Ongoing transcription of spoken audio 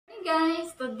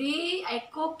Guys, today I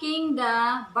cooking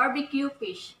the barbecue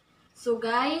fish. So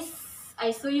guys,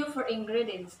 I show you for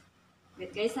ingredients.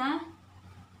 Wait guys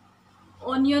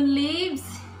onion leaves,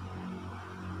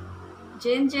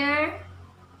 ginger,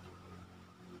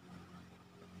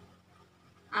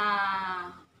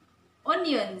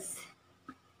 onions,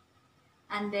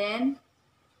 and then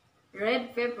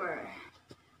red pepper,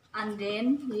 and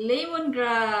then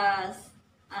lemongrass,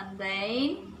 and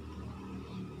then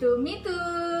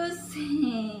tomatoes,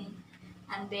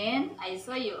 and then I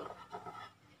show you.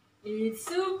 It's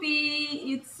so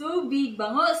big,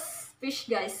 bangos fish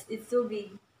guys. It's so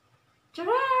big.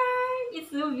 Charay! It's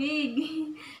so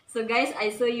big. So guys, I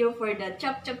show you for the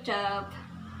chop.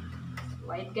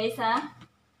 Wait guys I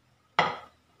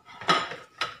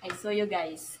show you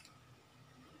guys.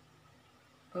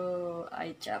 Oh,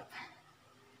 I chop.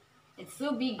 It's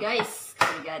so big guys.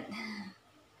 Oh my god.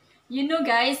 You know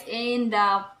guys, in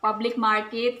the public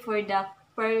market for the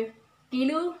per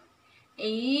kilo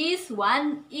is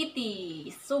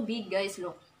 180. So big guys,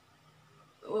 look.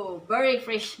 Oh, very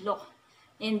fresh, look.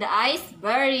 In the eyes,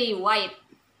 very white.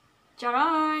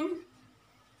 Charan!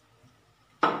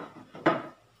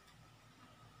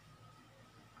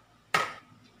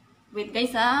 Wait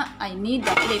guys I need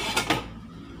the clip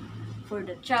for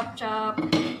the chop.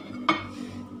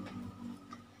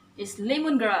 Is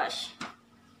lemongrass.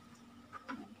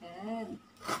 Okay.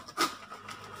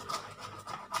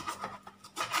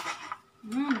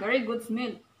 Very good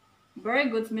smell. Very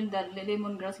good smell that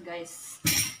lemongrass guys.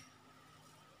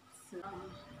 So,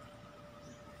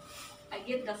 I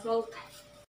get the salt.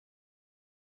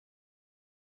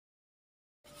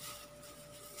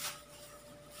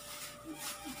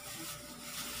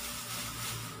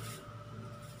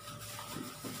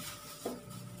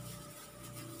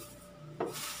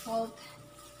 Salt.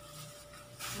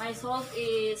 My salt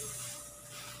is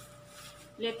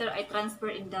later I transfer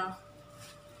in the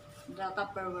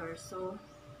Tupperware. So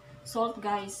salt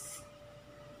guys.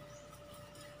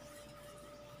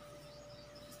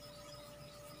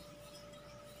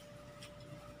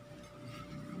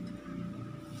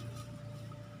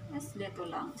 Just little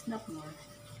lang, it's not more.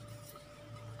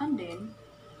 And then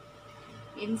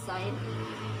inside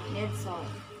need salt.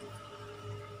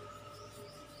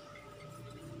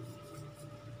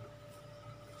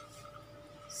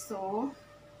 So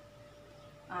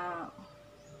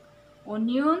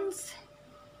onions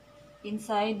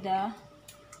inside the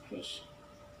fish.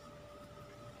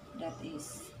 That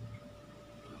is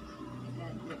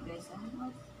that guys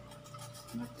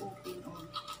not open on.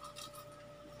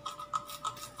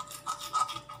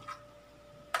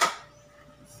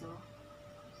 So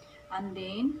and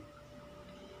then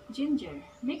ginger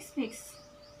mix.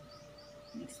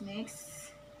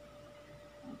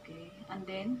 Okay, and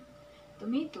then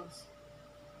tomatoes,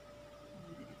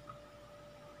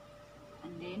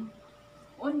 and then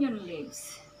onion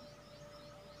leaves,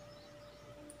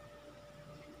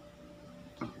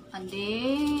 and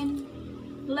then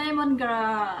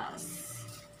lemongrass.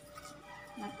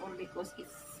 Not all because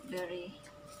it's very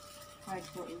hard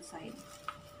for inside.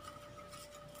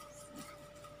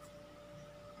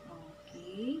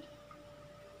 Okay.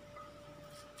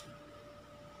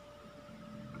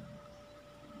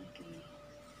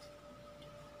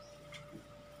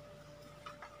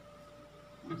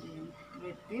 And then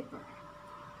red pepper.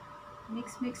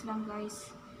 Mix lang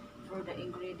guys for the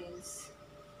ingredients.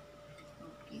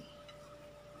 Okay.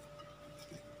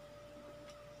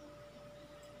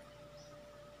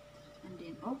 And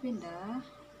then open the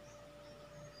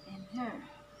in here.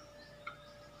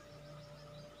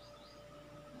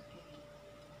 Okay.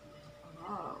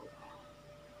 Wow.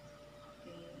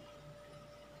 Okay.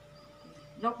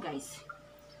 Look guys.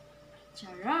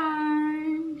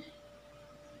 Charan!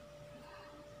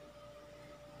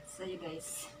 So you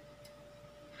guys.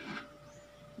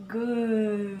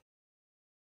 Good.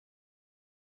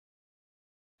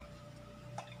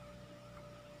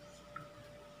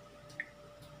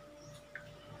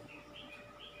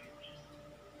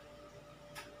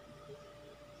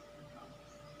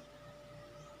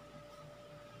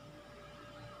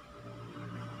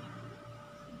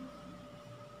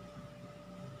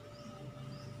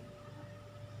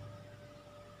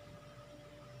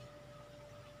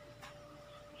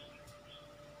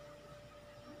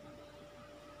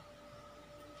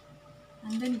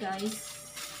 And then guys,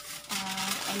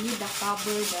 I need to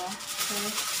cover the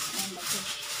fish and the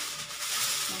fish.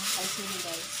 So I show you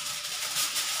guys.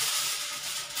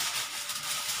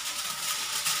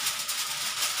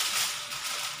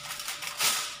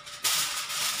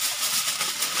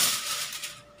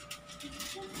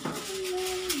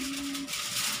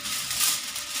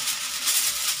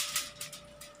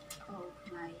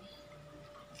 Shanghai.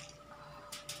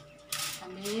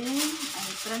 And then,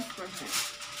 I transfer her.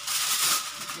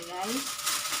 Okay guys.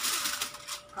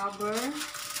 Cover.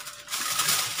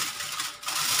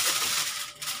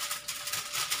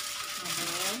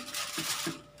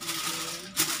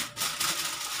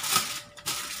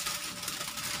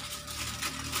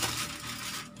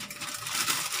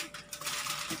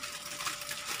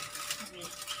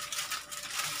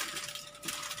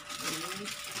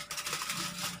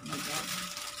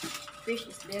 Fish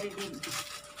is very big.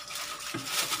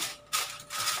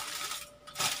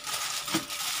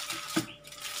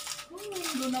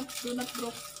 Do not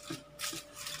broke.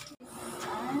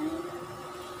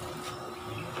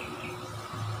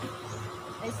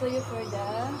 I saw you for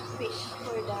the fish,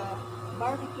 for the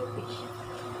barbecue fish.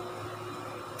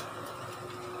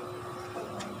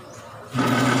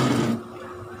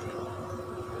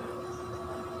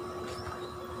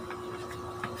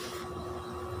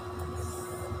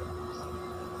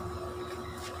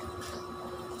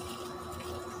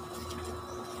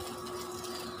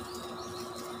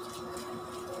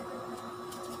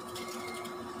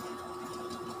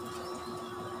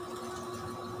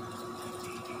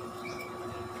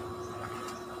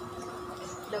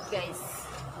 Look guys,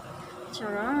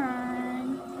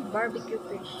 charan, barbecue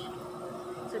fish.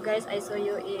 So guys, I saw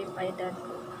you if I done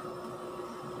cook.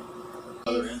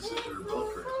 Mother and sister are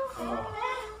both trained.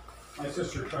 My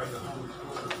sister tried to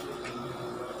homeschool.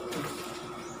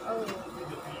 Oh.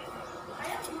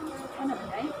 Ano ba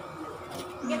day?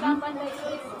 Get up on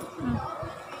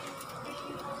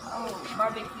Oh,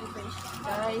 barbecue fish.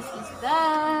 Guys, it's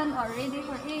done. All ready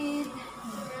for it.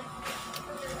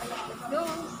 Let's go.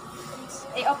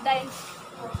 Ay, off day.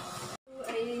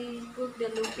 I cook the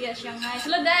lumpia Shanghai.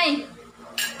 Hello, day.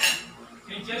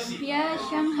 Lumpia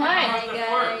Shanghai,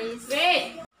 guys.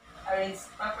 Wait.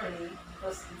 Arranged properly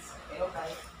because it's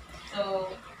okay. So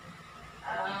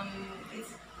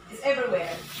it's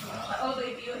everywhere. But although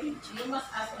if you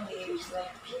must ask on the age,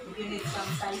 like if you need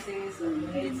some sizes or you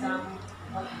need some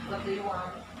what do you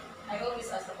want. I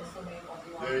always ask the customer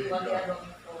what they are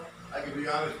looking for. I can be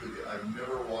honest with you, I've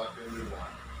never walked into one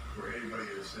where anybody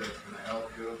has said, can I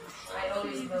help you? I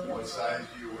always know What size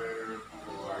do you wear?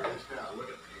 Or this now, look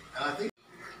at me. And I think